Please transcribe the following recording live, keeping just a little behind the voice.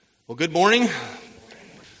Well, good morning.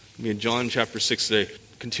 We're in John chapter 6 today,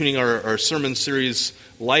 continuing our sermon series,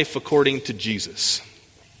 Life According to Jesus.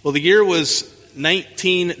 Well, the year was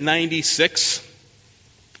 1996,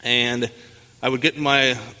 and I would get in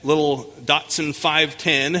my little Datsun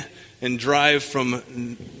 510 and drive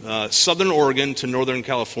from southern Oregon to northern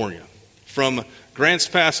California, from Grants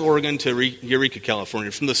Pass, Oregon to Eureka, California,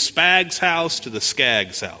 from the Spags house to the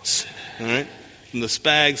Skaggs house, all right? From the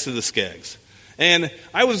Spags to the Skaggs. And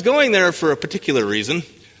I was going there for a particular reason.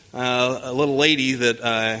 A little lady that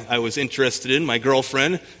I was interested in, my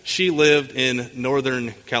girlfriend, she lived in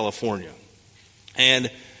Northern California. And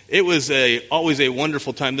it was always a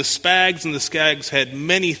wonderful time. The Spags and the Skaggs had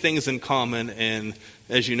many things in common, and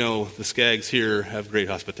as you know, the Skaggs here have great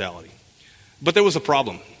hospitality. But there was a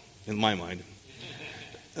problem, in my mind.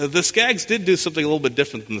 The Skaggs did do something a little bit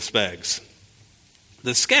different than the Spags.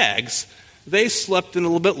 The Skaggs, they slept in a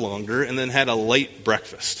little bit longer and then had a late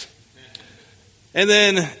breakfast. And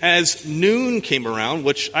then as noon came around,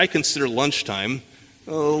 which I consider lunchtime,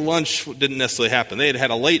 lunch didn't necessarily happen. They had had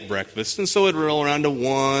a late breakfast, and so it would roll around to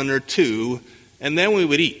 1 or 2, and then we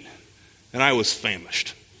would eat. And I was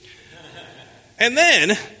famished. And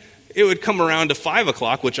then it would come around to 5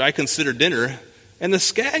 o'clock, which I consider dinner, and the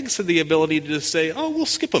Skaggs had the ability to just say, oh, we'll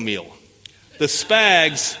skip a meal. The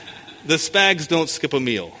Spags don't skip a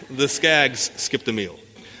meal. The Skaggs skipped a meal.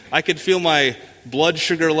 I could feel my blood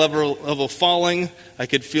sugar level falling. I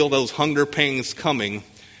could feel those hunger pangs coming,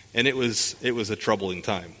 and it was a troubling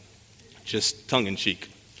time, just tongue-in-cheek.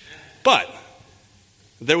 But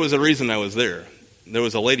there was a reason I was there. There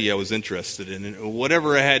was a lady I was interested in, and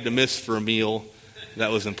whatever I had to miss for a meal, that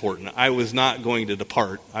was important. I was not going to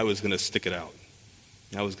depart. I was going to stick it out.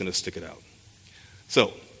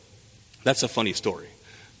 So, that's a funny story.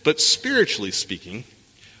 But spiritually speaking,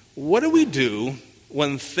 what do we do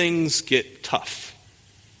when things get tough?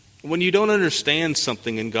 When you don't understand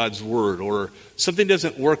something in God's Word, or something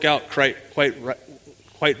doesn't work out quite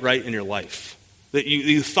right in your life? That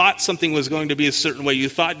you thought something was going to be a certain way, you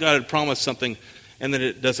thought God had promised something, and then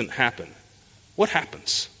it doesn't happen. What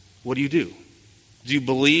happens? What do? Do you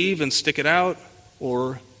believe and stick it out,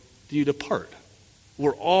 or do you depart?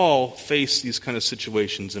 We're all face these kind of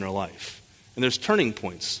situations in our life. And there's turning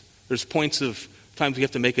points. There's points of times we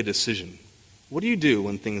have to make a decision. What do you do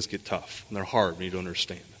when things get tough, when they're hard, when you don't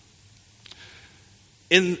understand?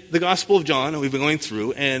 In the Gospel of John, we've been going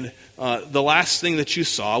through, and the last thing that you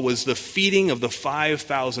saw was the feeding of the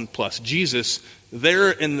 5,000 plus. Jesus,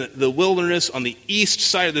 there in the wilderness on the east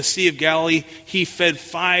side of the Sea of Galilee, he fed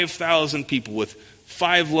 5,000 people with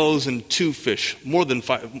 5 loaves and 2 fish, more than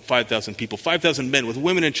 5,000 people, 5,000 men with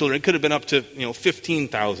women and children. It could have been up to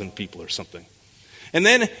 15,000 people or something. And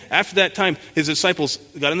then after that time, his disciples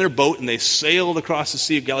got in their boat and they sailed across the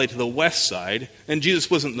Sea of Galilee to the west side. And Jesus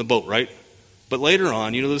wasn't in the boat, right? But later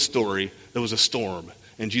on, you know the story, there was a storm.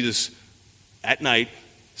 And Jesus, at night,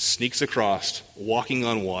 sneaks across, walking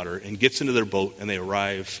on water, and gets into their boat, and they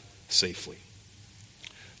arrive safely.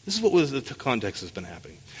 This is what the context has been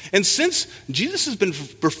happening. And since Jesus has been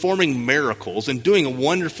performing miracles and doing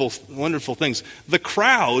wonderful things, the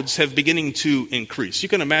crowds have beginning to increase. You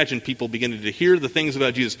can imagine people beginning to hear the things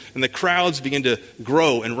about Jesus, and the crowds begin to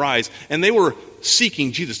grow and rise. And they were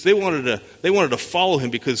seeking Jesus. They wanted to follow him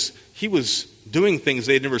because he was doing things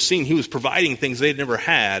they had never seen. He was providing things they had never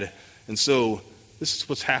had. And so this is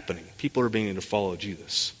what's happening. People are beginning to follow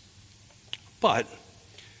Jesus. But,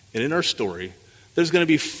 and in our story, there's going to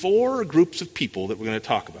be 4 groups of people that we're going to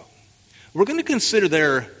talk about. We're going to consider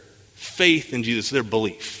their faith in Jesus, their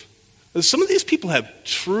belief. Some of these people have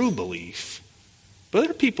true belief, but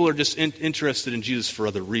other people are just interested in Jesus for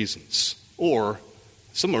other reasons. Or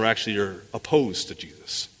some are opposed to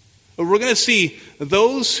Jesus. But we're going to see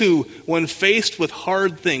those who, when faced with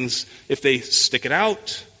hard things, if they stick it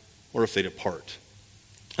out or if they depart.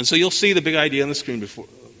 And so you'll see the big idea on the screen before.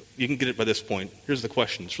 You can get it by this point. Here's the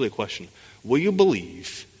question. It's really a question. Will you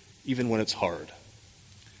believe even when it's hard?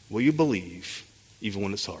 Will you believe even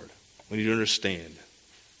when it's hard? When you don't understand,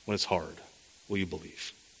 when it's hard, will you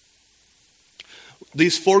believe?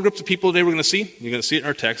 These 4 groups of people today we're going to see. You're going to see it in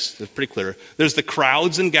our text. It's pretty clear. There's the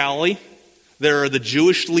crowds in Galilee. There are the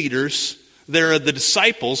Jewish leaders. There are the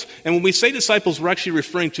disciples. And when we say disciples, we're actually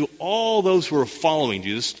referring to all those who are following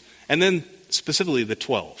Jesus. And then specifically the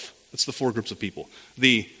 12. That's the 4 groups of people.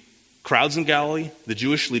 The crowds in Galilee, the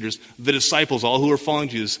Jewish leaders, the disciples, all who are following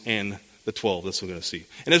Jesus, and the 12. That's what we're going to see.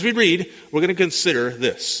 And as we read, we're going to consider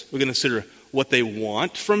this. We're going to consider what they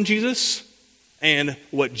want from Jesus and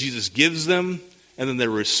what Jesus gives them, and then their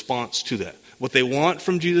response to that. What they want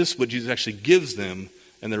from Jesus, what Jesus actually gives them,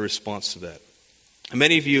 and their response to that. And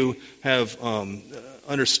many of you have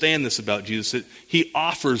understand this about Jesus, that he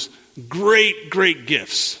offers great, great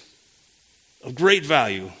gifts of great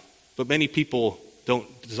value, but many people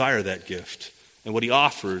don't desire that gift. And what he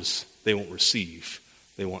offers, they won't receive.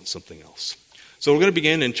 They want something else. So we're going to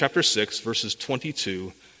begin in chapter 6, verses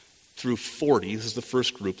 22 through 40. This is the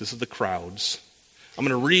first group. This is the crowds. I'm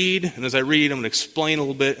going to read, and as I read, I'm going to explain a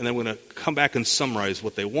little bit, and then we're going to come back and summarize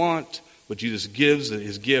what they want, what Jesus gives,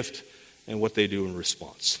 his gift, and what they do in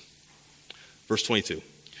response. Verse 22.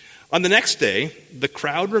 On the next day, the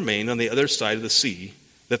crowd remained on the other side of the sea,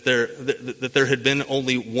 that there had been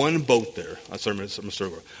only one boat there.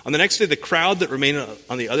 On the next day, the crowd that remained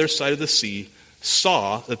on the other side of the sea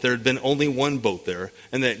saw that there had been only one boat there,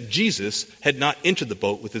 and that Jesus had not entered the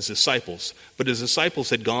boat with his disciples, but his disciples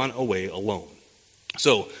had gone away alone.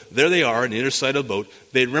 So there they are on the other side of the boat.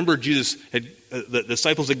 They remember Jesus the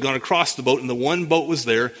disciples had gone across the boat, and the one boat was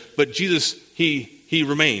there, but Jesus, he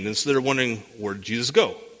remained. And so they're wondering, where did Jesus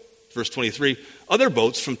go? Verse 23, other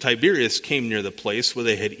boats from Tiberias came near the place where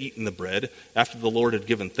they had eaten the bread after the Lord had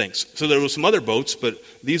given thanks. So there were some other boats, but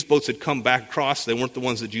these boats had come back across. They weren't the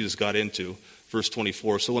ones that Jesus got into. Verse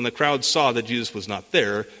 24, so when the crowd saw that Jesus was not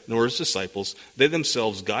there, nor his disciples, they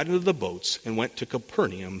themselves got into the boats and went to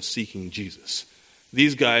Capernaum seeking Jesus.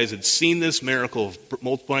 These guys had seen this miracle of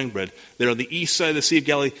multiplying bread. They're on the east side of the Sea of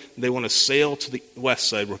Galilee. They want to sail to the west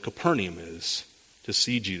side where Capernaum is to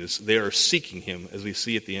see Jesus. They are seeking him, as we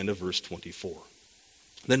see at the end of verse 24.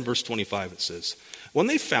 Then verse 25 it says, when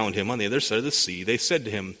they found him on the other side of the sea, they said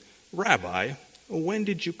to him, Rabbi, when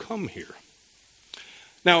did you come here?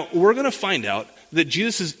 Now, we're going to find out that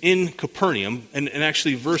Jesus is in Capernaum, and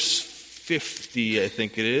actually verse 50, I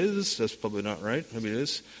think it is. That's probably not right. Maybe it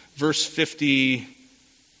is. Verse 50,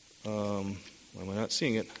 why am I not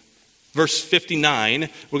seeing it? Verse 59,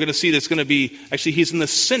 we're going to see that's going to be, actually he's in the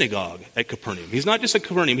synagogue at Capernaum. He's not just at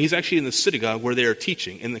Capernaum, he's actually in the synagogue where they are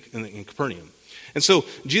teaching in Capernaum. And so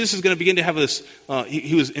Jesus is going to begin to have this,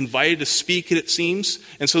 he was invited to speak, it seems,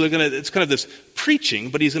 and so it's kind of this preaching,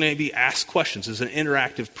 but he's going to be asked questions. There's an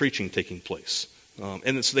interactive preaching taking place.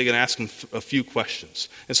 And so they're going to ask him a few questions.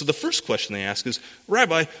 And so the first question they ask is,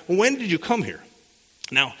 Rabbi, when did you come here?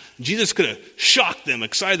 Now, Jesus could have shocked them,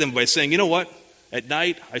 excited them by saying, you know what? At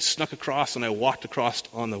night, I snuck across and I walked across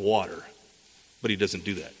on the water. But he doesn't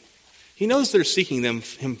do that. He knows they're seeking him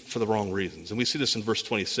for the wrong reasons. And we see this in verse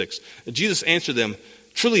 26. Jesus answered them,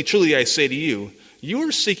 truly, truly, I say to you, you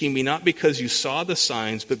are seeking me not because you saw the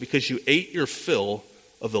signs, but because you ate your fill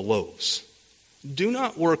of the loaves. Do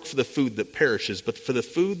not work for the food that perishes, but for the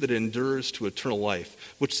food that endures to eternal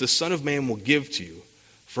life, which the Son of Man will give to you.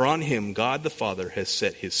 For on him God the Father has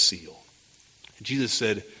set his seal. Jesus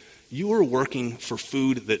said, you are working for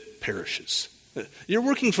food that perishes. You're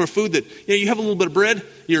working for food that, you have a little bit of bread,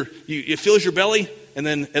 it fills your belly, and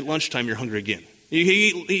then at lunchtime you're hungry again. You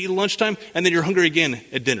eat at lunchtime, and then you're hungry again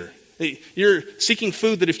at dinner. You're seeking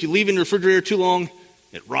food that if you leave in the refrigerator too long,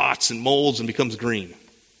 it rots and molds and becomes green.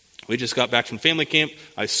 We just got back from family camp.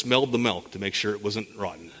 I smelled the milk to make sure it wasn't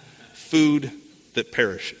rotten. Food that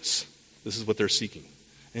perishes. This is what they're seeking.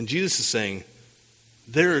 And Jesus is saying,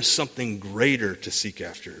 there is something greater to seek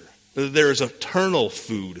after. There is eternal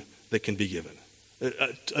food that can be given.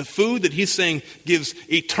 A food that he's saying gives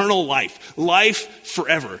eternal life. Life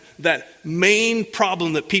forever. That main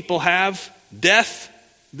problem that people have, death,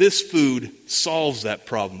 this food solves that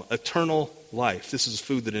problem. Eternal life. This is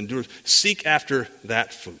food that endures. Seek after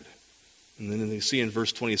that food. And then you see in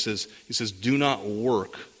verse 20 he says, do not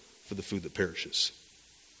work for the food that perishes.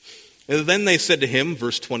 And then they said to him,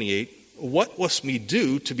 verse 28, what must we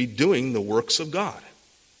do to be doing the works of God?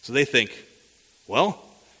 So they think, well,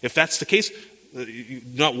 if that's the case, you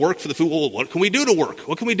not work for the food, well, what can we do to work?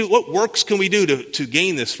 What can we do? What works can we do to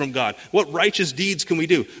gain this from God? What righteous deeds can we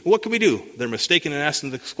do? What can we do? They're mistaken in asking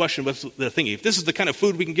this question, but they're thinking, if this is the kind of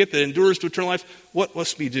food we can get that endures to eternal life, what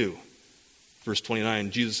must we do? Verse 29,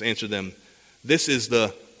 Jesus answered them, this is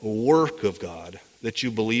the work of God, that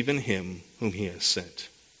you believe in him whom he has sent.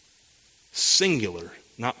 Singular,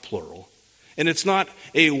 not plural. And it's not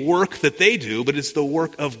a work that they do, but it's the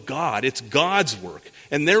work of God. It's God's work.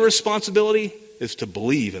 And their responsibility is to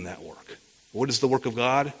believe in that work. What is the work of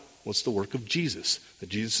God? What's the work of Jesus? That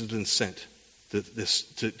Jesus has been sent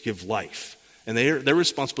to give life. And their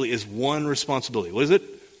responsibility is one responsibility. What is it?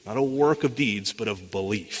 Not a work of deeds, but of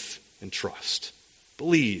belief and trust.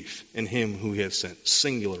 Believe in him who he has sent.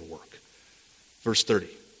 Singular work. Verse 30.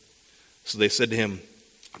 So they said to him,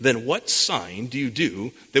 then what sign do you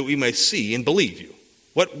do that we may see and believe you?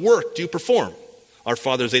 What work do you perform? Our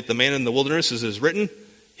fathers ate the manna in the wilderness, as it is written.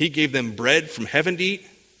 He gave them bread from heaven to eat.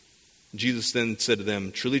 Jesus then said to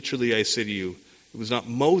them, truly, truly, I say to you, It was not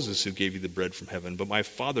Moses who gave you the bread from heaven, but my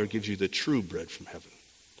Father gives you the true bread from heaven.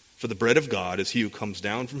 For the bread of God is he who comes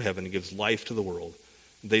down from heaven and gives life to the world.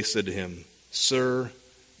 They said to him, Sir,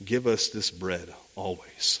 give us this bread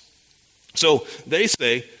always. So they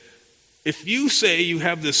say, if you say you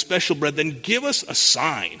have this special bread, then give us a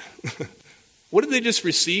sign. What did they just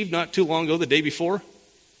receive not too long ago, the day before?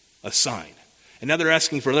 A sign. And now they're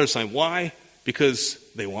asking for another sign. Why? Because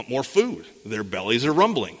they want more food. Their bellies are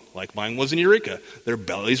rumbling, like mine was in Eureka. Their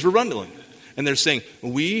bellies were rumbling. And they're saying,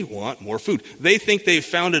 we want more food. They think they've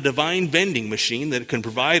found a divine vending machine that can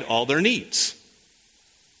provide all their needs.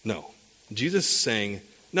 No. Jesus is saying,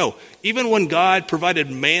 no. Even when God provided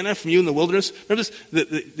manna from you in the wilderness, remember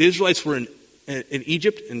this? The Israelites were in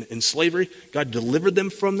Egypt in slavery. God delivered them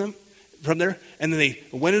from there. And then they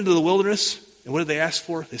went into the wilderness. And what did they ask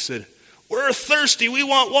for? They said, we're thirsty. We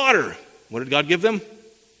want water. What did God give them?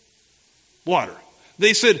 Water.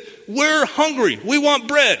 They said, we're hungry. We want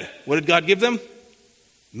bread. What did God give them?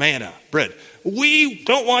 Manna, bread. We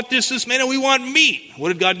don't want this manna. We want meat. What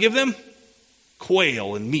did God give them?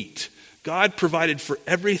 Quail and meat. God provided for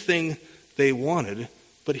everything they wanted.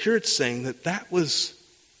 But here it's saying that was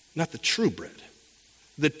not the true bread.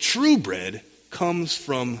 The true bread comes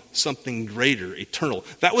from something greater, eternal.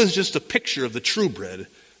 That was just a picture of the true bread,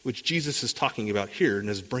 which Jesus is talking about here and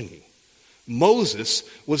is bringing. Moses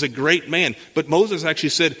was a great man, but Moses actually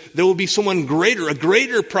said, there will be someone greater, a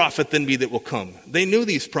greater prophet than me that will come. They knew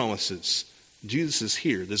these promises. Jesus is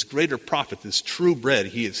here, this greater prophet, this true bread,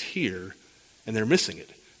 he is here, and they're missing it.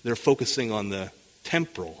 They're focusing on the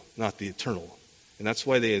temporal, not the eternal. And that's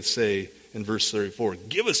why they say in verse 34,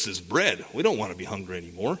 give us this bread. We don't want to be hungry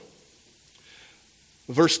anymore.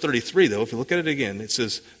 Verse 33, though, if you look at it again, it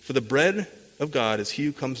says, for the bread of God is he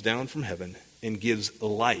who comes down from heaven and gives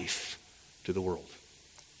life to the world.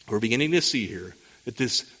 We're beginning to see here that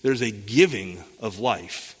there's a giving of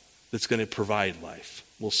life that's going to provide life.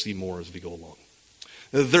 We'll see more as we go along.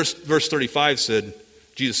 Verse 35 said,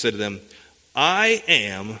 Jesus said to them, I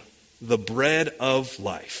am the bread of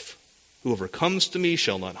life. Whoever comes to me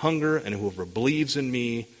shall not hunger, and whoever believes in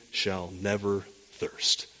me shall never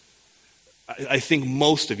thirst. I think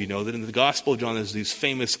most of you know that in the Gospel of John there's these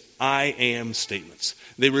famous I am statements.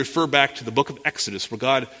 They refer back to the book of Exodus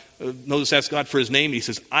where Moses asked God for his name and he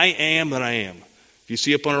says, I am that I am. If you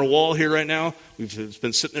see up on our wall here right now, it's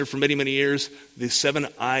been sitting there for many, many years, these 7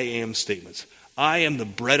 I am statements. I am the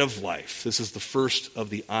bread of life. This is the first of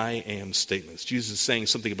the I am statements. Jesus is saying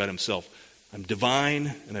something about himself. I'm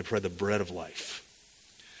divine and I provide the bread of life.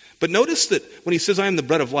 But notice that when he says, I am the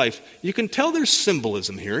bread of life, you can tell there's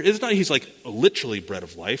symbolism here. It's not he's like literally bread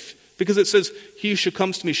of life, because it says, he who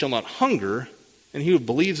comes to me shall not hunger, and he who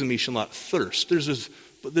believes in me shall not thirst.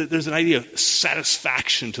 There's an idea of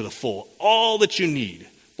satisfaction to the full. All that you need,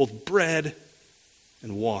 both bread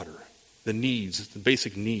and water, the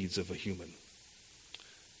basic needs of a human.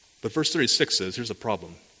 But verse 36 says, here's a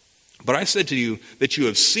problem. But I said to you that you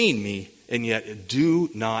have seen me, and yet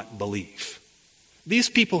do not believe. These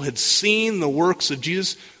people had seen the works of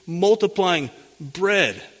Jesus multiplying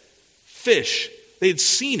bread, fish. They had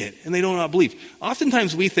seen it, and they do not believe.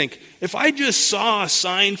 Oftentimes we think, if I just saw a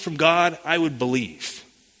sign from God, I would believe.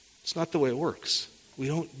 It's not the way it works. We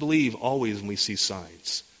don't believe always when we see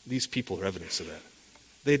signs. These people are evidence of that.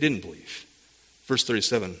 They didn't believe. Verse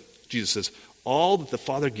 37, Jesus says, all that the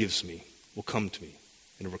Father gives me will come to me,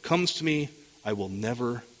 and whoever comes to me, I will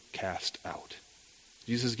never cast out.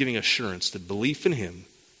 Jesus is giving assurance that belief in him,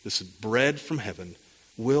 this bread from heaven,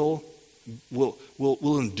 will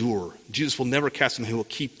endure. Jesus will never cast them, he will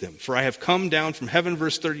keep them. For I have come down from heaven,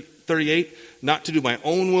 verse 38, not to do my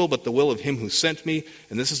own will, but the will of him who sent me.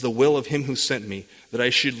 And this is the will of him who sent me, that I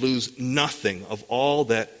should lose nothing of all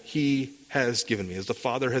that he has given me, as the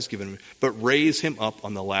Father has given me, but raise him up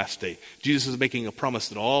on the last day. Jesus is making a promise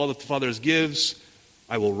that all that the Father gives,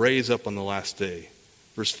 I will raise up on the last day.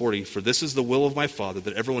 Verse 40, for this is the will of my Father,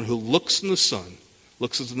 that everyone who looks in the Son,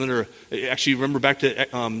 actually remember back to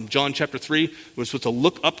John chapter 3, we're supposed to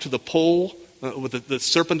look up to the pole, with the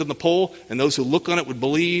serpent on the pole, and those who look on it would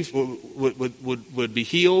believe, would be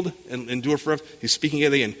healed and endure forever. He's speaking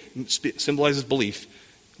again, symbolizes belief.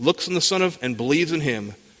 Looks on the Son of and believes in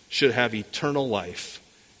him should have eternal life,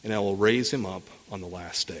 and I will raise him up on the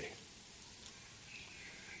last day.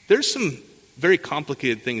 There's some very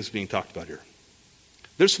complicated things being talked about here.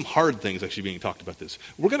 There's some hard things actually being talked about this.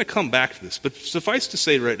 We're going to come back to this, but suffice to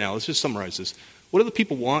say right now, let's just summarize this. What do the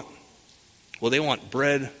people want? Well, they want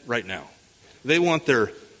bread right now. They want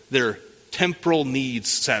their temporal needs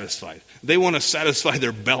satisfied. They want to satisfy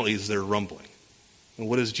their bellies, their rumbling. And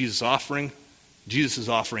what is Jesus offering? Jesus is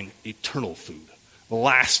offering eternal food,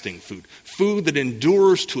 lasting food, food that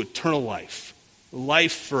endures to eternal life,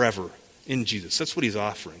 life forever in Jesus. That's what he's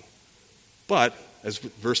offering. But, as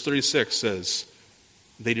verse 36 says,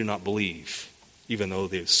 they do not believe, even though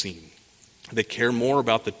they have seen. They care more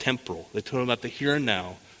about the temporal, they care about the here and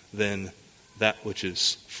now, than that which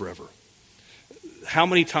is forever. How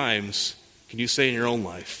many times can you say in your own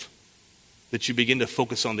life that you begin to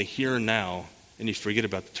focus on the here and now and you forget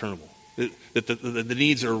about the eternal? That the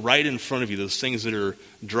needs are right in front of you, those things that are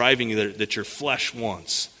driving you, that your flesh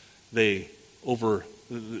wants, they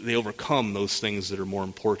overcome those things that are more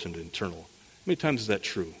important and eternal. How many times is that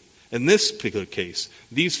true? In this particular case,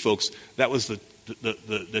 these folks, that was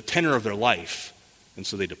the tenor of their life, and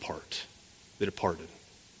so they depart. They departed.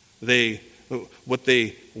 What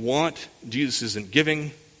they want, Jesus isn't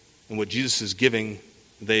giving, and what Jesus is giving,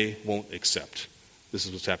 they won't accept. This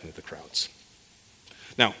is what's happening with the crowds.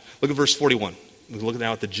 Now, look at verse 41. Look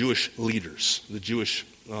now at the Jewish leaders, the Jewish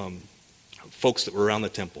folks that were around the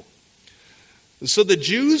temple. So the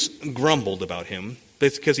Jews grumbled about him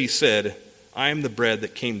because he said, I am the bread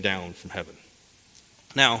that came down from heaven.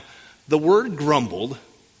 Now, the word grumbled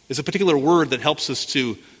is a particular word that helps us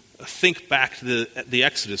to think back to the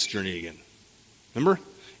Exodus journey again. Remember?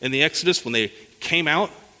 In the Exodus, when they came out,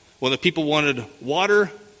 when the people wanted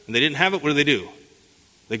water and they didn't have it, what did they do?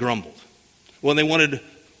 They grumbled. When they wanted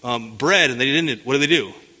bread and they didn't, what did they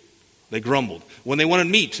do? They grumbled. When they wanted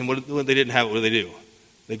meat and when they didn't have it, what did they do?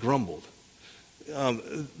 They grumbled.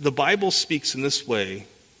 The Bible speaks in this way,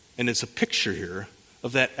 and it's a picture here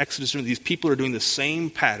of that Exodus journey. These people are doing the same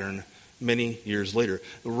pattern many years later.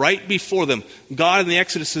 Right before them, God in the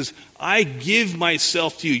Exodus says, I give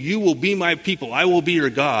myself to you. You will be my people. I will be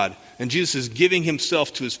your God. And Jesus is giving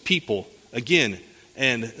himself to his people again.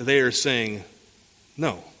 And they are saying,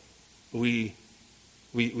 no, we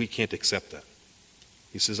can't accept that.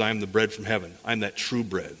 He says, I am the bread from heaven. I am that true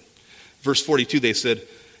bread. Verse 42, they said,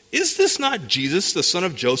 is this not Jesus, the son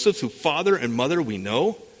of Joseph, whose father and mother we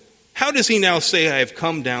know? How does he now say, I have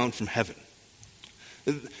come down from heaven?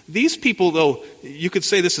 These people, though, you could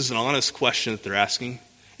say this is an honest question that they're asking.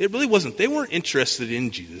 It really wasn't. They weren't interested in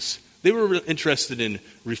Jesus. They were interested in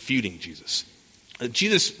refuting Jesus.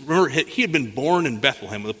 Jesus, remember, he had been born in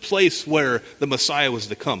Bethlehem, the place where the Messiah was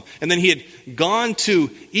to come. And then he had gone to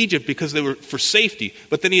Egypt because they were for safety.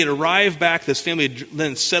 But then he had arrived back. His family had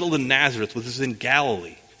then settled in Nazareth, which is in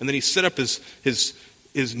Galilee. And then he set up his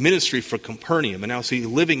ministry for Capernaum. And now he's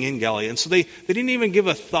living in Galilee. And so they didn't even give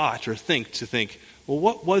a thought or think, well,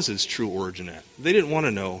 what was his true origin at? They didn't want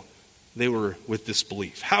to know. They were with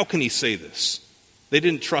disbelief. How can he say this? They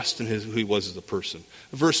didn't trust in who he was as a person.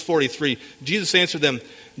 Verse 43, Jesus answered them,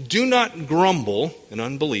 do not grumble in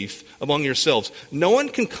unbelief among yourselves. No one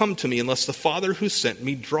can come to me unless the Father who sent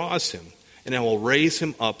me draws him, and I will raise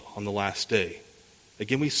him up on the last day.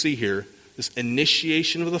 Again, we see here this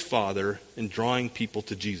initiation of the Father in drawing people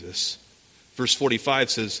to Jesus. Verse 45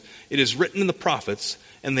 says, it is written in the prophets,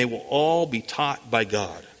 and they will all be taught by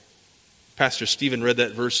God. Pastor Stephen read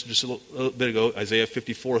that verse just a little bit ago, Isaiah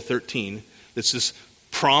 54:13. It's this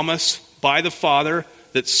promise by the Father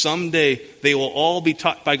that someday they will all be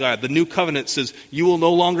taught by God. The new covenant says you will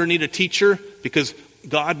no longer need a teacher because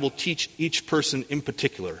God will teach each person in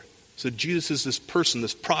particular. So Jesus is this person,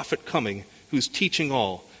 this prophet coming who's teaching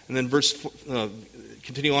all. And then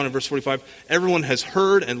continue on in verse 45, everyone has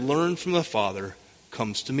heard and learned from the Father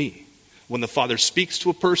comes to me. When the Father speaks to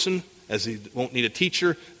a person, as he won't need a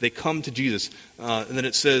teacher, they come to Jesus. And then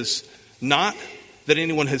it says, not that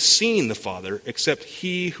anyone has seen the Father, except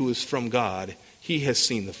he who is from God, he has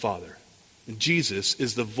seen the Father. And Jesus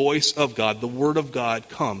is the voice of God, the Word of God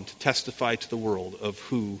come to testify to the world of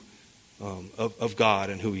of God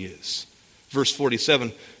and who he is. Verse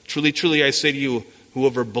 47, truly, truly, I say to you,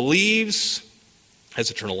 whoever believes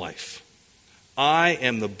has eternal life. I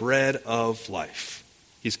am the bread of life.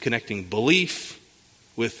 He's connecting belief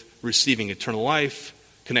with receiving eternal life,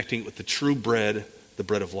 connecting it with the true bread, the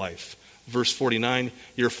bread of life. Verse 49,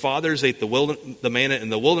 your fathers ate the manna in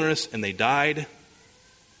the wilderness and they died.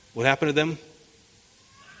 What happened to them?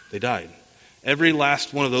 They died. Every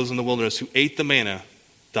last one of those in the wilderness who ate the manna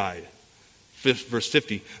died. Verse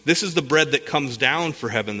 50, this is the bread that comes down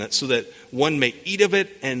from heaven so that one may eat of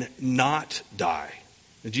it and not die.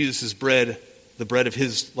 And Jesus' bread, the bread of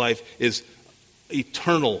his life, is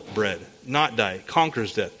eternal bread, not die,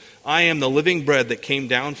 conquers death. I am the living bread that came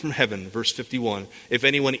down from heaven, verse 51. If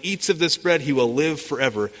anyone eats of this bread, he will live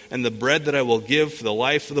forever. And the bread that I will give for the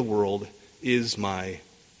life of the world is my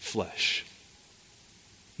flesh.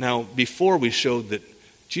 Now, before we showed that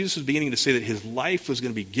Jesus was beginning to say that his life was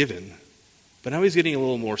going to be given, but now he's getting a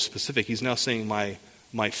little more specific. He's now saying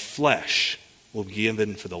my flesh will be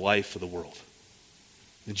given for the life of the world.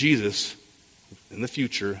 And Jesus, in the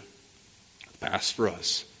future, past for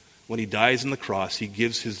us, when he dies on the cross, he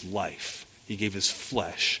gives his life. He gave his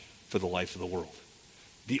flesh for the life of the world.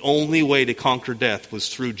 The only way to conquer death was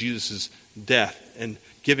through Jesus' death and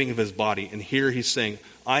giving of his body. And here he's saying,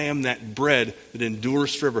 I am that bread that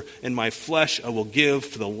endures forever, and my flesh I will give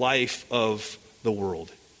for the life of the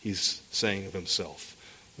world, he's saying of himself.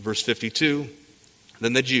 Verse 52,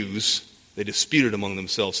 then the Jews, they disputed among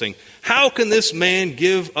themselves, saying, how can this man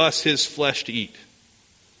give us his flesh to eat?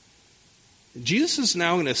 Jesus is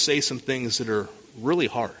now going to say some things that are really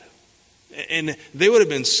hard. And they would have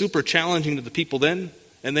been super challenging to the people then,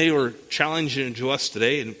 and they were challenging to us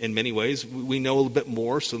today in many ways. We know a little bit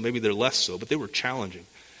more, so maybe they're less so, but they were challenging.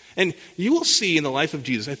 And you will see in the life of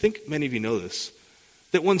Jesus, I think many of you know this,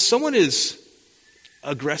 that when someone is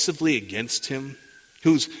aggressively against him,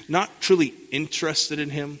 who's not truly interested in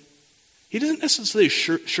him, he doesn't necessarily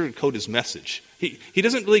sugarcoat his message. He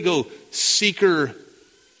doesn't really go seeker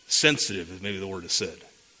sensitive, as maybe the word is said.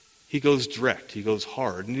 He goes direct, he goes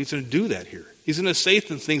hard, and he's going to do that here. He's going to say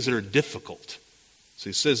some things that are difficult. So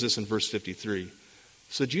he says this in verse 53.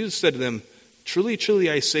 So Jesus said to them, truly, truly,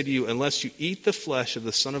 I say to you, unless you eat the flesh of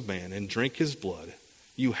the Son of Man and drink his blood,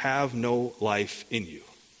 you have no life in you.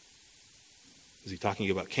 Is he talking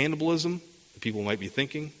about cannibalism? The people might be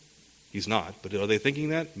thinking. He's not, but are they thinking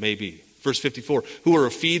that? Maybe. Verse 54, whoever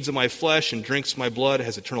feeds on my flesh and drinks my blood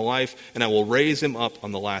has eternal life, and I will raise him up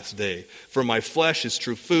on the last day. For my flesh is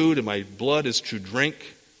true food, and my blood is true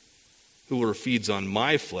drink. Whoever feeds on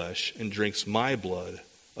my flesh and drinks my blood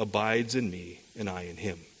abides in me, and I in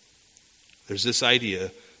him. There's this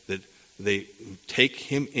idea that they take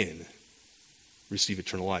him in, receive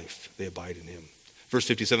eternal life. They abide in him. Verse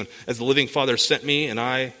 57, as the living Father sent me, and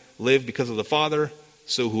I live because of the Father,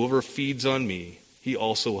 so whoever feeds on me, he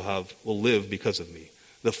also will live because of me.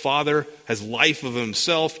 The Father has life of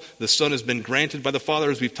himself. The Son has been granted by the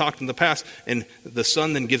Father, as we've talked in the past. And the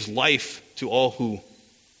Son then gives life to all who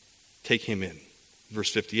take him in.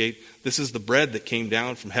 Verse 58, this is the bread that came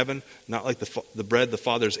down from heaven, not like the bread the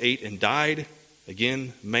fathers ate and died.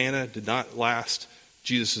 Again, manna did not last.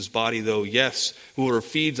 Jesus' body, though, yes, whoever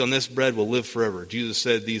feeds on this bread will live forever. Jesus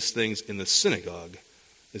said these things in the synagogue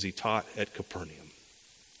as he taught at Capernaum.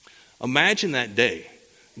 Imagine that day.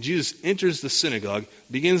 Jesus enters the synagogue,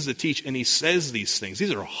 begins to teach, and he says these things.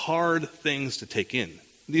 These are hard things to take in.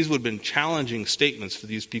 These would have been challenging statements for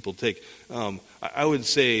these people to take. I would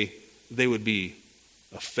say they would be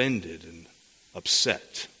offended and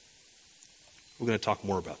upset. We're going to talk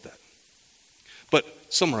more about that. But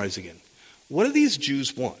summarize again. What do these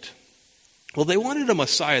Jews want? Well, they wanted a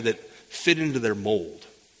Messiah that fit into their mold.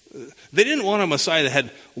 They didn't want a Messiah that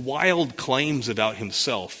had wild claims about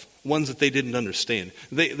himself, ones that they didn't understand.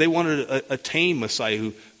 They wanted a tame Messiah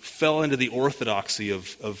who fell into the orthodoxy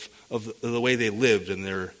of the way they lived and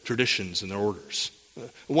their traditions and their orders.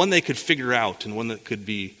 One they could figure out and one that could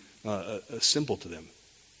be simple to them.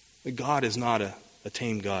 God is not a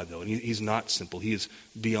tame God, though, and he's not simple. He is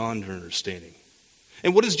beyond their understanding.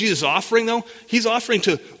 And what is Jesus offering, though? He's offering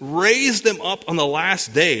to raise them up on the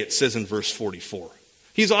last day, it says in verse 44.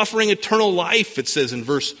 He's offering eternal life, it says in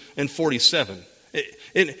verse 47.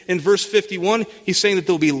 In verse 51, he's saying that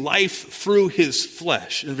there will be life through his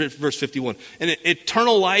flesh, in verse 51. And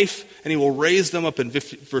eternal life, and he will raise them up in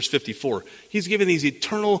verse 54. He's given these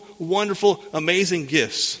eternal, wonderful, amazing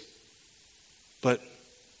gifts. But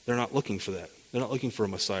they're not looking for that. They're not looking for a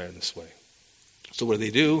Messiah in this way. So what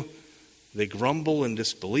do? They grumble in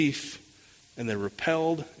disbelief, and they're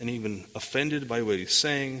repelled and even offended by what he's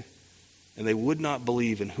saying, and they would not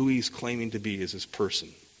believe in who he's claiming to be as his person.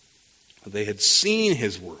 They had seen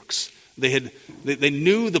his works. They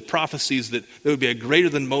knew the prophecies that there would be a greater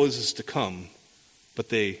than Moses to come, but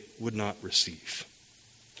they would not receive.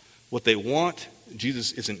 What they want,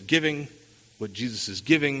 Jesus isn't giving. What Jesus is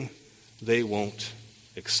giving, they won't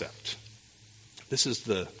accept. This is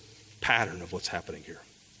the pattern of what's happening here.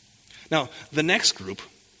 Now, the next group,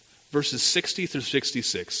 verses 60 through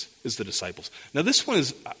 66, is the disciples. Now, this one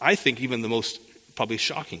is, I think, even the most probably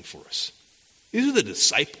shocking for us. These are the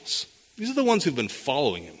disciples. These are the ones who've been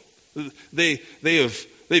following him.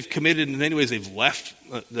 They've committed, in many ways, they've left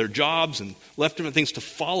their jobs and left different things to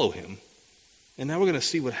follow him. And now we're going to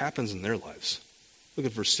see what happens in their lives. Look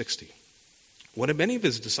at verse 60. When many of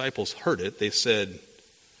his disciples heard it, they said,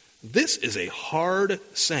 "This is a hard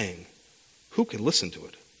saying. Who can listen to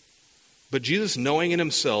it?" But Jesus, knowing in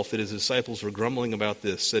himself that his disciples were grumbling about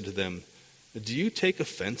this, said to them, "Do you take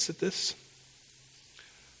offense at this?"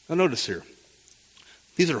 Now notice here,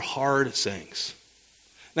 these are hard sayings.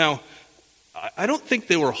 Now, I don't think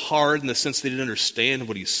they were hard in the sense they didn't understand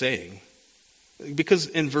what he's saying. Because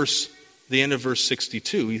in the end of verse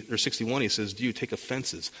 62 or 61, he says, "Do you take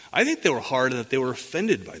offenses?" I think they were hard in that they were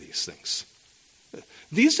offended by these things.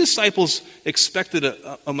 These disciples expected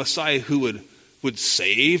a Messiah who would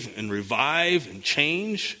save and revive and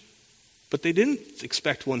change, but they didn't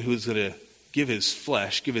expect one who was going to give his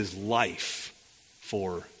flesh, give his life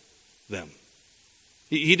for them.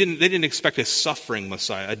 They didn't expect a suffering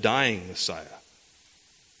Messiah, a dying Messiah.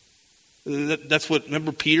 That's what,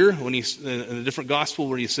 remember Peter, when he's in a different gospel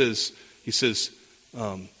where he says,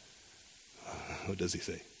 what does he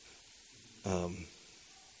say?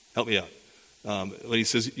 Help me out. When he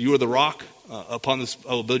says, "You are the rock, upon this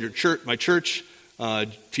I will build my church,"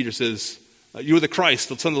 Peter says, "You are the Christ,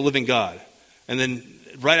 the Son of the living God." And then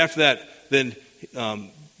right after that, then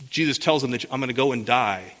Jesus tells him that I'm going to go and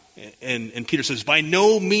die. And Peter says, "By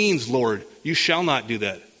no means, Lord, you shall not do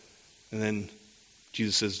that." And then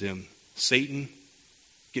Jesus says to him, "Satan,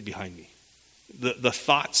 get behind me." The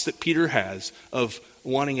thoughts that Peter has of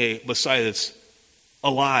wanting a Messiah that's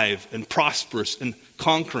alive and prosperous and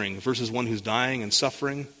conquering versus one who's dying and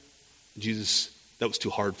suffering, Jesus, that was too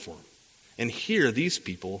hard for him. And here, these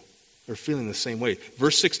people are feeling the same way.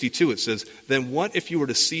 Verse 62, it says, "Then what if you were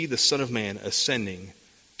to see the Son of Man ascending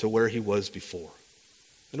to where he was before?"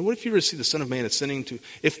 And what if you were to see the Son of Man ascending to...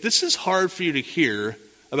 If this is hard for you to hear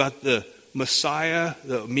about the Messiah,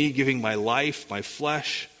 me giving my life, my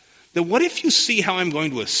flesh, then what if you see how I'm going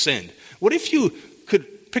to ascend? What if you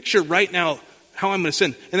could picture right now how I'm going to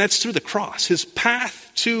ascend? And that's through the cross. His path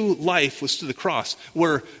to life was through the cross,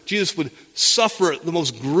 where Jesus would suffer the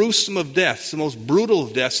most gruesome of deaths, the most brutal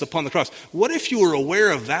of deaths upon the cross. What if you were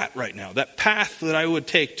aware of that right now, that path that I would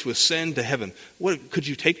take to ascend to heaven? Could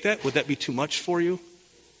you take that? Would that be too much for you?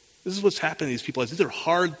 This is what's happening to these people. These are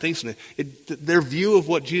hard things. Their view of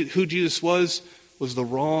who Jesus was the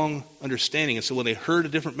wrong understanding. And so when they heard a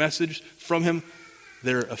different message from him,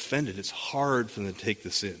 they're offended. It's hard for them to take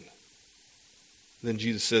this in. Then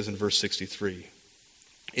Jesus says in verse 63,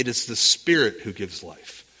 "It is the Spirit who gives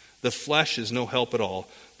life. The flesh is no help at all.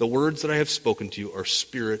 The words that I have spoken to you are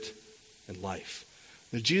spirit and life."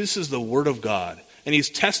 Now, Jesus is the Word of God. And he's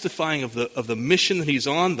testifying of the mission that he's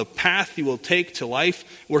on, the path he will take to life,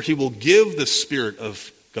 where he will give the Spirit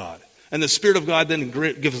of God. And the Spirit of God then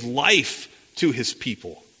gives life to his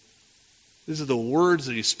people. These are the words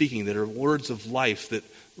that he's speaking that are words of life that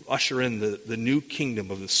usher in the new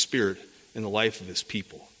kingdom of the Spirit in the life of his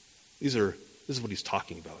people. This is what he's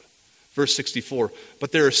talking about. Verse 64,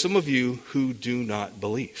 "But there are some of you who do not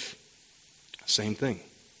believe." Same thing.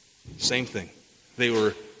 Same thing. They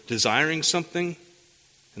were desiring something,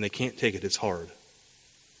 and they can't take it. It's hard.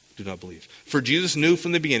 Do not believe. "For Jesus knew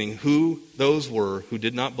from the beginning who those were who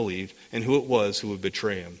did not believe, and who it was who would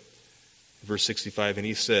betray him." Verse 65, "And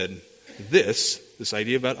he said, this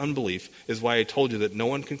idea about unbelief, is why I told you that no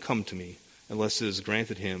one can come to me unless it is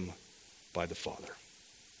granted him by the Father."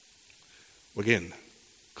 Again,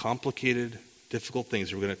 complicated, difficult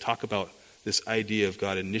things. We're going to talk about this idea of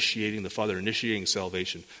God initiating, the Father initiating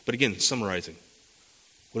salvation. But again, summarizing.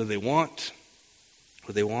 What do they want? What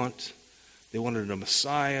do they want? They wanted a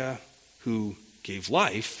Messiah who gave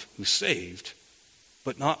life, who saved,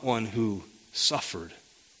 but not one who suffered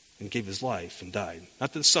and gave his life and died.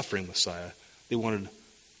 Not the suffering Messiah. They wanted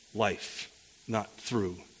life, not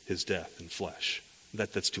through his death and flesh.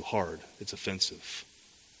 That's too hard. It's offensive.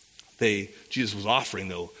 Jesus was offering,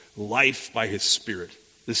 though, life by his Spirit.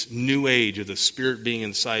 This new age of the Spirit being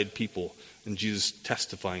inside people, and Jesus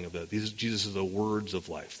testifying of that. Jesus is the words of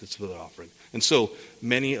life. That's what they're offering. And so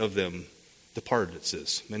many of them departed, it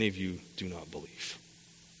says. Many of you do not believe.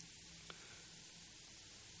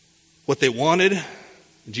 What they wanted,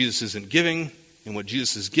 Jesus isn't giving, and what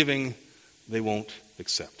Jesus is giving, they won't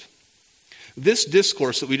accept. This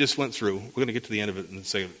discourse that we just went through, we're going to get to the end of it in a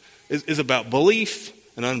second, is about belief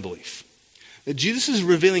and unbelief. Jesus is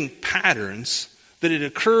revealing patterns that had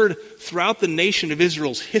occurred throughout the nation of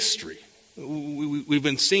Israel's history. We've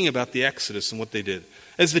been seeing about the Exodus and what they did.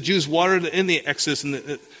 As the Jews wandered in the Exodus, and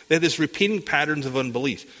they had this repeating patterns of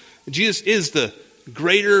unbelief. Jesus is the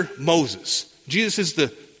greater Moses. Jesus is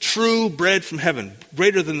the true bread from heaven,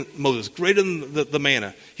 greater than Moses, greater than the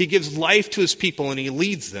manna. He gives life to his people and he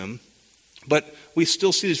leads them. But we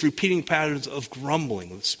still see these repeating patterns of grumbling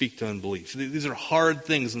that speak to unbelief. These are hard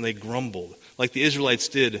things, and they grumbled, like the Israelites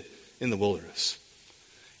did in the wilderness.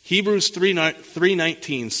 Hebrews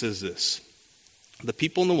 3:19 says this: "The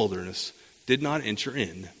people in the wilderness did not enter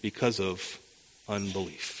in because of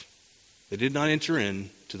unbelief." They did not enter in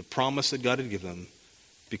to the promise that God had given them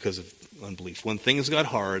because of unbelief. When things got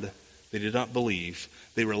hard, They did not believe.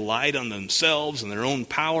 They relied on themselves and their own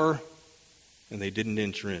power, and they didn't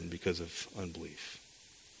enter in because of unbelief.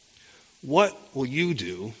 What will you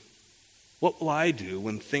do? What will I do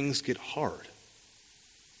when things get hard?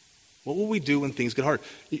 What will we do when things get hard?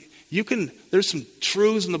 There's some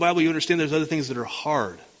truths in the Bible you understand. There's other things that are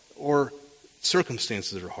hard, or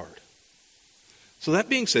circumstances that are hard. So that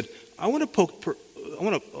being said, I want to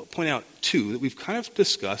point out two that we've kind of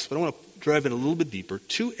discussed, but I want to drive in a little bit deeper.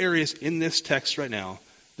 Two areas in this text right now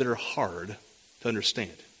that are hard to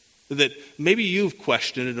understand, that maybe you've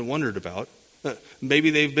questioned and wondered about. Maybe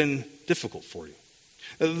they've been difficult for you.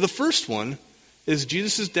 The first one is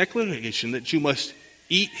Jesus' declaration that you must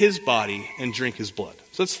eat his body and drink his blood.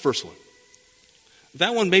 So that's the first one.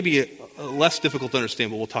 That one may be less difficult to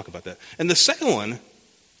understand, but we'll talk about that. And the second one,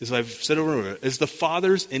 as I've said over and over, is the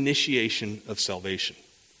Father's initiation of salvation.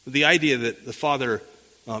 The idea that the Father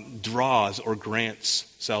draws or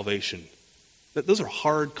grants salvation. Those are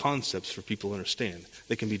hard concepts for people to understand.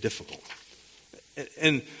 They can be difficult.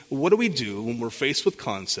 And what do we do when we're faced with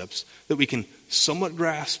concepts that we can somewhat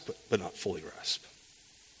grasp, but not fully grasp?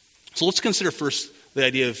 So let's consider first the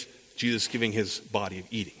idea of Jesus giving his body of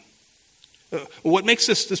eating. What makes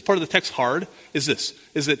this part of the text hard is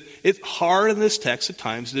that it's hard in this text at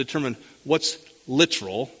times to determine what's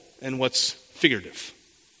literal and what's figurative.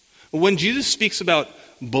 When Jesus speaks about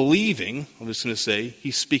believing, I'm just going to say,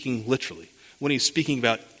 he's speaking literally. When he's speaking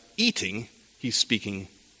about eating, he's speaking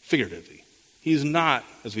figuratively. He's not,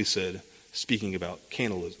 as we said, speaking about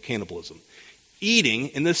cannibalism. Eating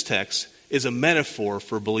in this text is a metaphor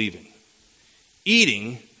for believing.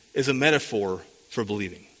 Eating is a metaphor for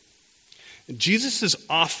believing. Jesus is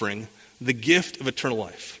offering the gift of eternal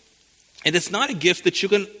life. And it's not a gift that you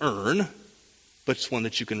can earn, but it's one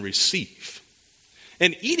that you can receive.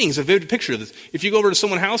 And eating is a vivid picture of this. If you go over to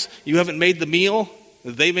someone's house, you haven't made the meal,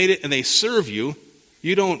 they made it, and they serve you,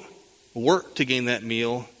 you don't work to gain that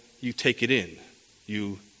meal, you take it in.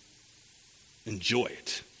 You enjoy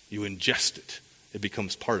it. You ingest it. It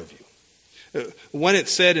becomes part of you. When it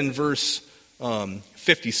said in verse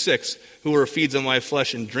 56, whoever feeds on my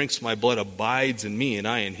flesh and drinks my blood abides in me and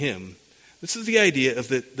I in him. This is the idea of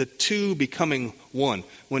the two becoming one.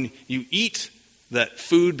 When you eat, that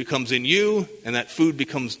food becomes in you and that food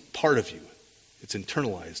becomes part of you. It's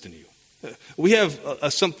internalized in you. We have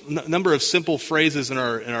a number of simple phrases in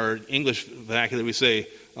our English vernacular. We say,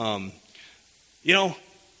 I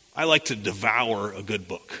like to devour a good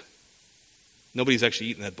book. Nobody's actually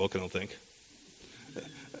eaten that book, I don't think.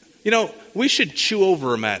 We should chew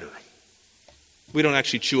over a matter. We don't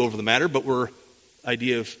actually chew over the matter, but we're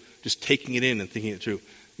idea of just taking it in and thinking it through.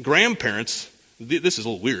 Grandparents, this is a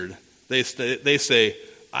little weird. They say,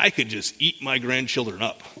 I could just eat my grandchildren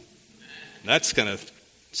up. That's kind of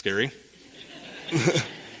scary.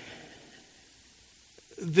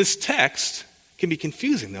 This text can be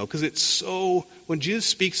confusing, though, because it's so, when Jesus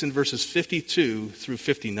speaks in verses 52 through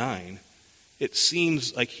 59, it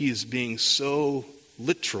seems like he's being so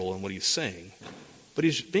literal in what he's saying, but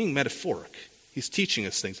he's being metaphoric. He's teaching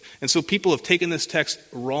us things. And so people have taken this text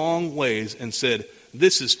wrong ways and said,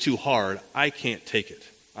 this is too hard. I can't take it.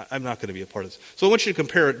 I'm not going to be a part of this. So I want you to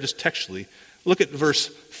compare it just textually. Look at verse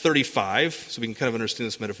 35, so we can kind of understand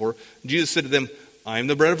this metaphor. Jesus said to them, I am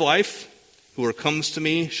the bread of life. Whoever comes to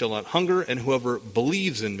me shall not hunger, and whoever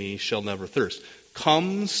believes in me shall never thirst.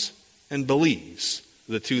 Comes and believes,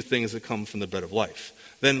 the two things that come from the bread of life.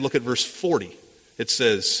 Then look at verse 40. It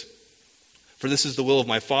says, for this is the will of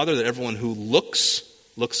my Father, that everyone who looks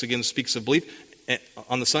again speaks of belief,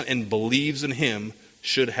 on the Son, and believes in him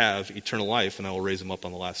should have eternal life, and I will raise him up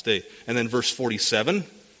on the last day. And then verse 47,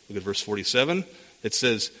 look at verse 47. It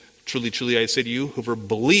says, truly, truly, I say to you, whoever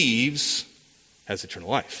believes has eternal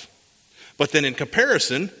life. But then in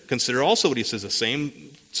comparison, consider also what he says, the same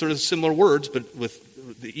sort of similar words, but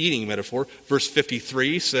with the eating metaphor. Verse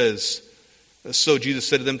 53 says, so Jesus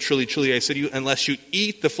said to them, truly, truly, I say to you, unless you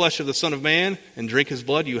eat the flesh of the Son of Man and drink his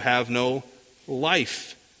blood, you have no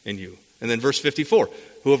life in you. And then verse 54,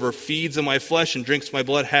 whoever feeds on my flesh and drinks my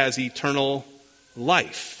blood has eternal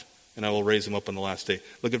life, and I will raise him up on the last day.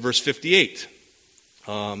 Look at verse 58.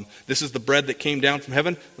 This is the bread that came down from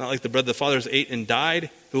heaven, not like the bread the fathers ate and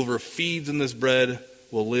died. Whoever feeds on this bread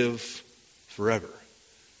will live forever.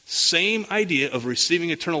 Same idea of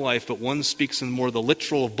receiving eternal life, but one speaks in more the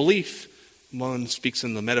literal of belief, one speaks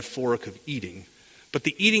in the metaphoric of eating. But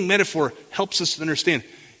the eating metaphor helps us to understand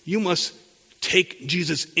you must take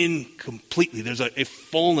Jesus in completely. There's a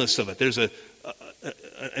fullness of it. There's an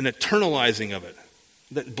eternalizing of it.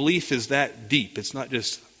 That belief is that deep. It's not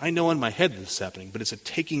just, I know in my head this is happening, but it's a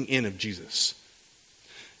taking in of Jesus.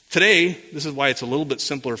 Today, this is why it's a little bit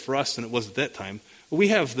simpler for us than it was at that time. We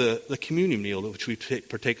have the communion meal, which we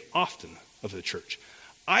partake often of the church.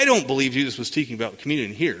 I don't believe Jesus was speaking about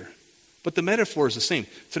communion here, but the metaphor is the same.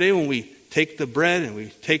 Today, when we take the bread and we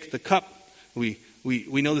take the cup, we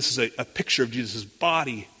know this is a picture of Jesus'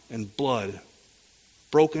 body and blood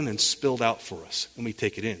broken and spilled out for us, and we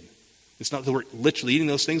take it in. It's not that we're literally eating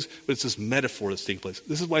those things, but it's this metaphor that's taking place.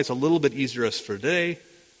 This is why it's a little bit easier for today,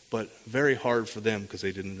 but very hard for them because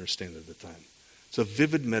they didn't understand it at the time. It's a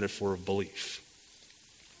vivid metaphor of belief.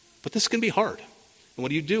 But this can be hard. And what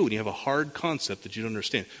do you do when you have a hard concept that you don't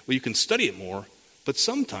understand? Well, you can study it more, but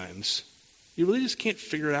sometimes you really just can't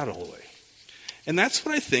figure it out all the way. And that's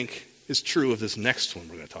what I think is true of this next one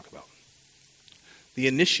we're going to talk about. The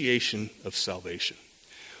initiation of salvation.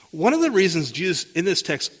 One of the reasons Jesus, in this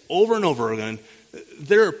text, over and over again,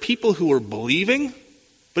 there are people who are believing,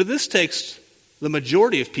 but in this text, the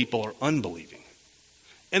majority of people are unbelieving.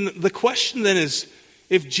 And the question then is,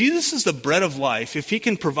 if Jesus is the bread of life, if he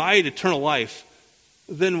can provide eternal life,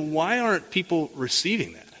 then why aren't people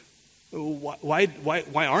receiving that?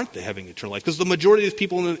 Why aren't they having eternal life? Because the majority of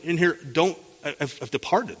people in here have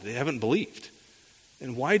departed. They haven't believed.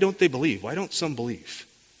 And why don't they believe? Why don't some believe?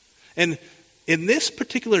 And in this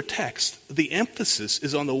particular text, the emphasis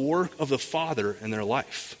is on the work of the Father in their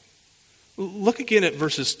life. Look again at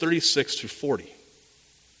verses 36 through 40. It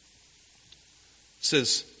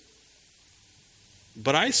says,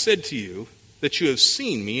 "But I said to you that you have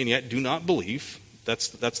seen me and yet do not believe." That's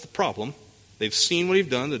the problem. They've seen what he's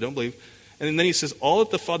done, they don't believe. And then he says, "All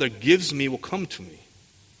that the Father gives me will come to me."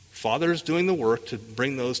 Father is doing the work to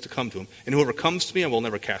bring those to come to him. "And whoever comes to me I will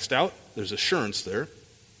never cast out." There's assurance there.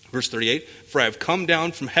 Verse 38, "For I have come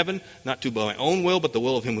down from heaven, not to do my own will, but the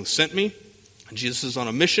will of him who sent me." And Jesus is on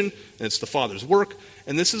a mission, and it's the Father's work.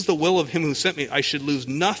 "And this is the will of him who sent me. I should lose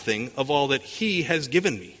nothing of all that he has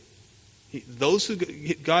given me." Those who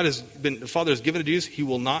the Father has given to Jesus, he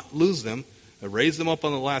will not lose them. I raise them up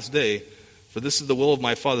on the last day. "For this is the will of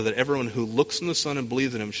my Father, that everyone who looks on the Son and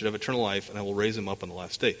believes in him should have eternal life, and I will raise him up on the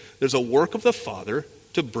last day." There's a work of the Father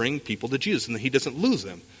to bring people to Jesus, and he doesn't lose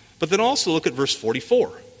them. But then also look at verse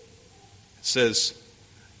 44. It says,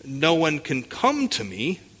 "No one can come to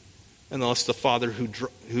me unless the Father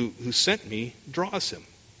who sent me draws him."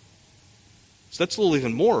 So that's a little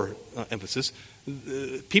even more emphasis.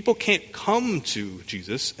 People can't come to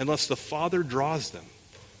Jesus unless the Father draws them.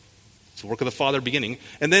 It's the work of the Father beginning.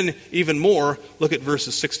 And then even more, look at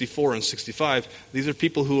verses 64 and 65. These are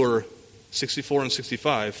people who are 64 and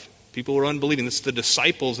 65. People who are unbelieving. This is the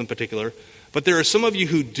disciples in particular. "But there are some of you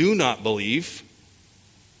who do not believe."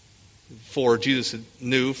 For Jesus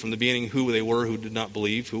knew from the beginning who they were who did not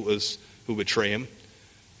believe, who would betray him.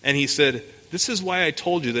 And he said, "This is why I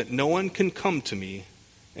told you that no one can come to me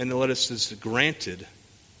unless it is granted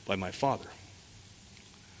by my Father."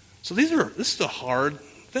 So this is a hard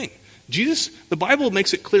thing. Jesus, the Bible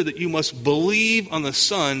makes it clear that you must believe on the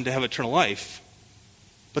Son to have eternal life.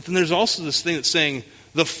 But then there's also this thing that's saying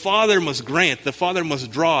the Father must grant, the Father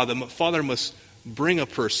must draw, the Father must bring a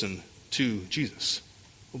person to Jesus.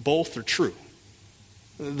 Both are true.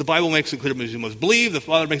 The Bible makes it clear that you must believe. The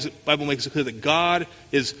Bible makes it clear that God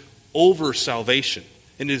is over salvation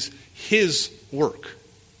and is his work.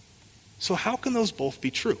 So how can those both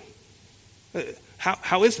be true?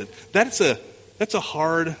 How is it? That's a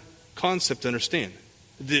hard concept to understand.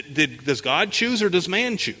 Does God choose or does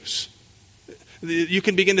man choose? You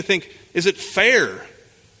can begin to think, is it fair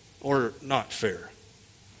or not fair?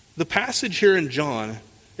 The passage here in John,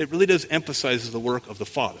 it really does emphasize the work of the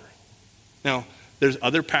Father. Now, there's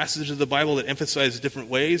other passages of the Bible that emphasize different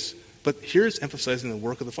ways, but here's emphasizing the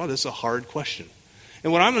work of the Father. It's a hard question.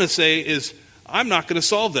 And what I'm going to say is, I'm not going to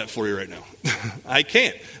solve that for you right now. I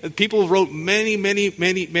can't. People wrote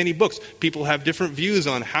many books. People have different views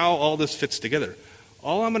on how all this fits together.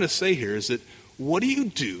 All I'm going to say here is that what do you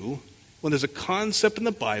do when there's a concept in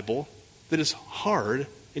the Bible that is hard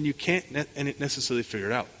and you can't necessarily figure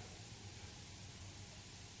it out?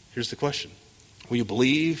 Here's the question. Will you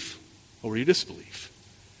believe or will you disbelieve?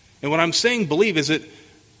 And what I'm saying believe is that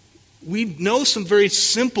we know some very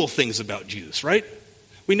simple things about Jesus, right?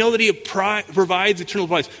 We know that he provides eternal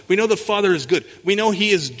life. We know the Father is good. We know he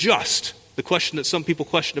is just. The question that some people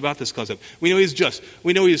question about this concept. We know he is just.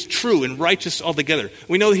 We know he is true and righteous altogether.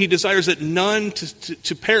 We know that he desires that none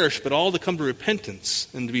to perish, but all to come to repentance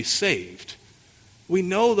and to be saved. We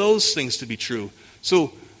know those things to be true.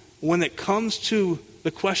 So when it comes to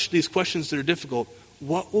these questions that are difficult,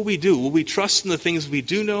 what will we do? Will we trust in the things we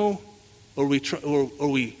do know, or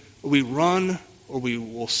we run, or we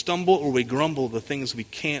will stumble, or we grumble the things we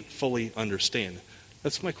can't fully understand?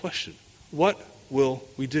 That's my question. What will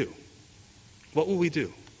we do? What will we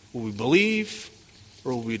do? Will we believe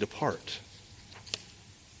or will we depart?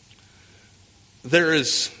 There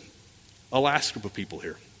is a last group of people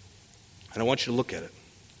here, and I want you to look at it.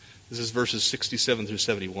 This is verses 67 through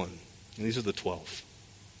 71, and these are the 12.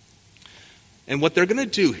 And what they're going to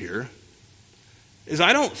do here is,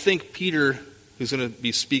 I don't think Peter, who's going to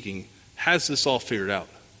be speaking, has this all figured out.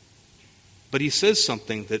 But he says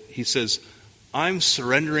something that he says, I'm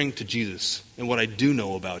surrendering to Jesus and what I do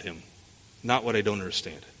know about him, not what I don't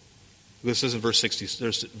understand. This says in verse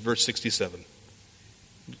 67.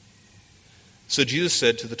 So Jesus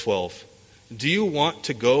said to the 12, do you want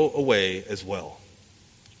to go away as well?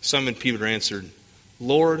 Simon Peter answered,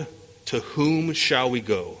 Lord, to whom shall we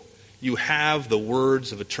go? You have the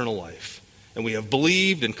words of eternal life, and we have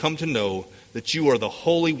believed and come to know that you are the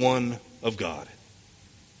Holy One of God.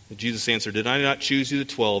 And Jesus answered, did I not choose you the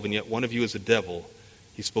 12, and yet one of you is a devil?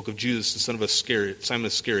 He spoke of Judas, the son of Simon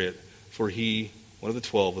Iscariot, for he, one of the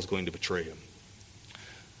 12, was going to betray him.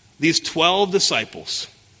 These 12 disciples,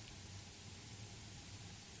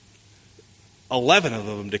 11 of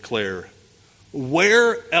them declare,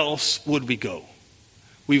 where else would we go?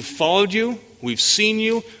 We've followed you. We've seen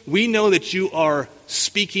you. We know that you are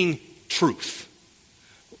speaking truth.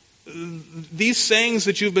 These sayings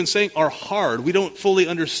that you've been saying are hard. We don't fully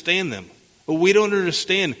understand them. We don't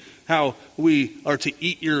understand how we are to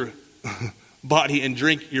eat your body and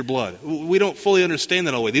drink your blood. We don't fully understand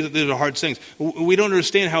that all the way. These are hard sayings. We don't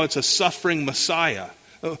understand how it's a suffering Messiah.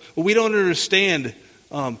 We don't understand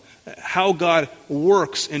how God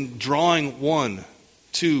works in drawing one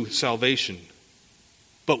to salvation.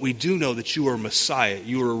 But we do know that you are Messiah,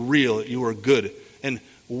 you are real, you are good. And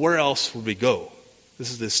where else would we go?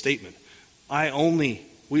 This is this statement.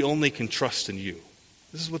 We only can trust in you.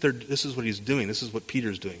 This is what he's doing. This is what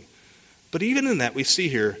Peter's doing. But even in that, we see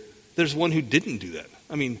here, there's one who didn't do that.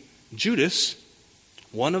 I mean, Judas,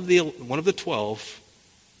 one of the 12,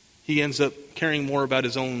 he ends up caring more about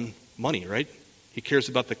his own money, right? He cares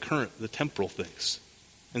about the temporal things.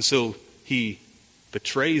 And so he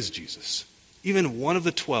betrays Jesus. Even one of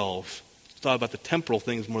the 12 thought about the temporal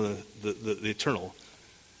things more than the eternal.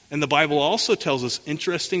 And the Bible also tells us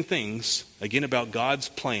interesting things, again, about God's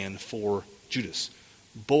plan for Judas.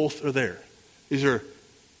 Both are there. These are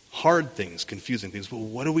hard things, confusing things, but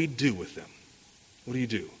what do we do with them? What do you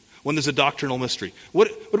do? When there's a doctrinal mystery.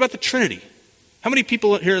 What about the Trinity? How many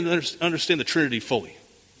people here understand the Trinity fully?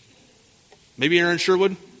 Maybe Aaron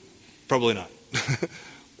Sherwood? Probably not.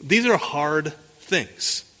 These are hard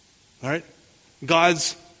things. All right?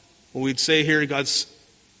 God's, what we'd say here, God's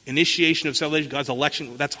initiation of salvation, God's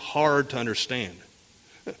election, that's hard to understand.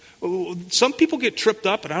 Some people get tripped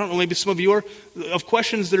up, and I don't know, maybe some of you are, of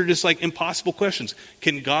questions that are just like impossible questions.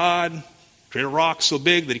 Can God create a rock so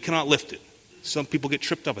big that he cannot lift it? Some people get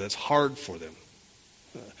tripped up, and that's hard for them.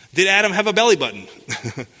 Did Adam have a belly button?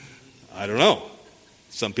 I don't know.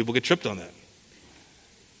 Some people get tripped on that.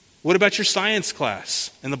 What about your science class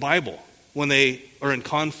and the Bible when they are in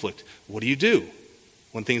conflict? What do you do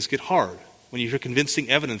when things get hard? When you hear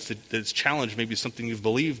convincing evidence that it's challenged maybe something you've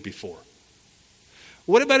believed before?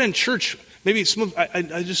 What about in church? Maybe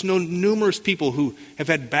I just know numerous people who have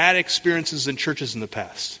had bad experiences in churches in the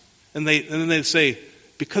past. And then they say,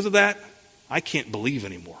 because of that, I can't believe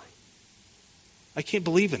anymore. I can't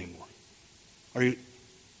believe anymore.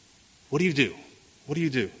 What do you do? What do you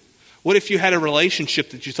do? What if you had a relationship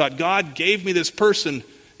that you thought, God gave me this person,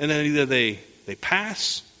 and then either they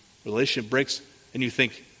pass, relationship breaks, and you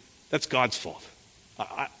think, that's God's fault.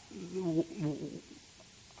 I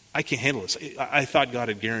can't handle this. I thought God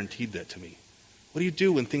had guaranteed that to me. What do you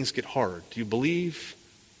do when things get hard? Do you believe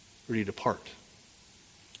or do you depart?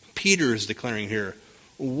 Peter is declaring here,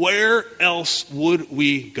 where else would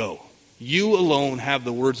we go? You alone have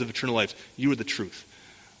the words of eternal life. You are the truth.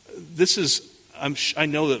 This is, I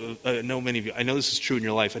know many of you, I know this is true in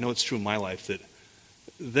your life. I know it's true in my life, that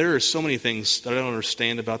there are so many things that I don't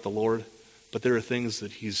understand about the Lord, but there are things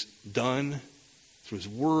that he's done through his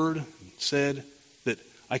word and said that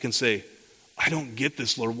I can say, I don't get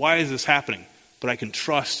this, Lord. Why is this happening? But I can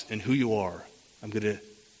trust in who you are. I'm going to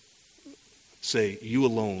say, you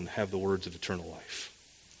alone have the words of eternal life.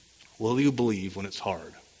 Will you believe when it's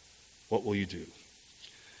hard? What will you do?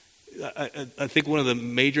 I think one of the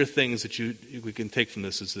major things that we can take from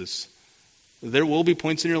this is this. There will be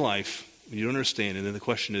points in your life when you don't understand, and then the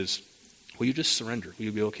question is, will you just surrender? Will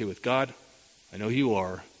you be okay with God? I know who you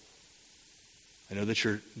are. I know that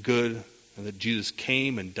you're good, and that Jesus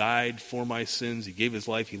came and died for my sins. He gave his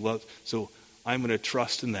life. He loved. So I'm going to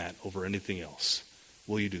trust in that over anything else.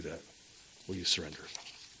 Will you do that? Will you surrender?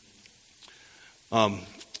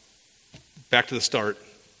 Back to the start.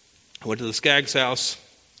 I went to the Skaggs' house.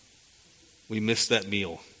 We missed that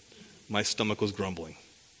meal. My stomach was grumbling.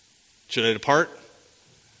 Should I depart?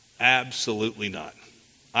 Absolutely not.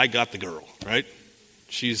 I got the girl, right?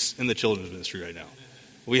 She's in the children's ministry right now.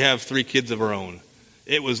 We have 3 kids of our own.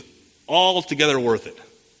 It was altogether worth it.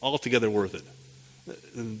 Altogether worth it.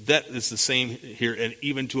 That is the same here, and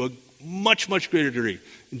even to a much, much greater degree.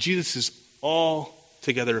 Jesus is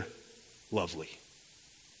altogether lovely.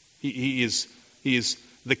 He is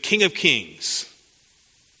the King of Kings.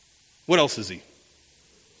 What else is he?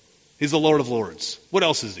 He's the Lord of Lords. What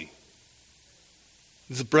else is he?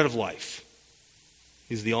 He's the bread of life.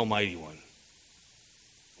 He's the Almighty One.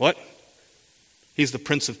 What? He's the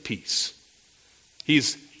Prince of Peace.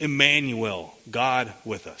 He's Emmanuel, God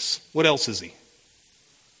with us. What else is he?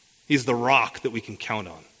 He's the rock that we can count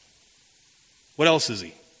on. What else is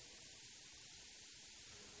he?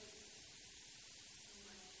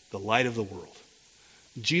 The light of the world.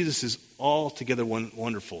 Jesus is altogether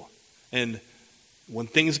wonderful. And when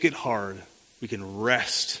things get hard, we can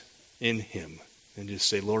rest in him and just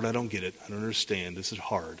say, Lord, I don't get it. I don't understand. This is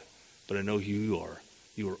hard. But I know who you are.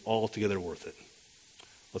 You are altogether worth it.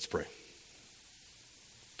 Let's pray.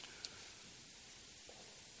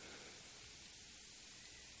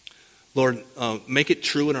 Lord, make it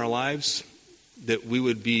true in our lives that we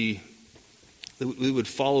would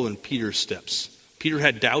follow in Peter's steps. Peter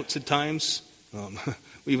had doubts at times.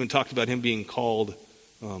 We even talked about him being called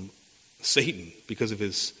Satan because of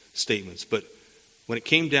his statements. But when it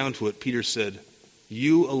came down to it, Peter said,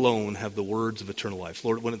 you alone have the words of eternal life.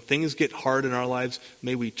 Lord, when things get hard in our lives,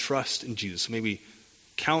 may we trust in Jesus. May we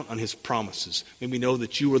count on his promises. May we know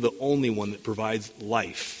that you are the only one that provides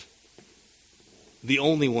life. The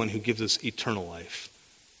only one who gives us eternal life.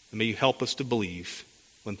 And may you help us to believe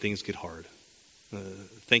when things get hard.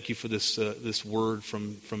 Thank you for this word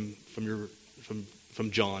from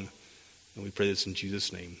John. And we pray this in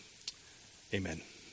Jesus' name. Amen.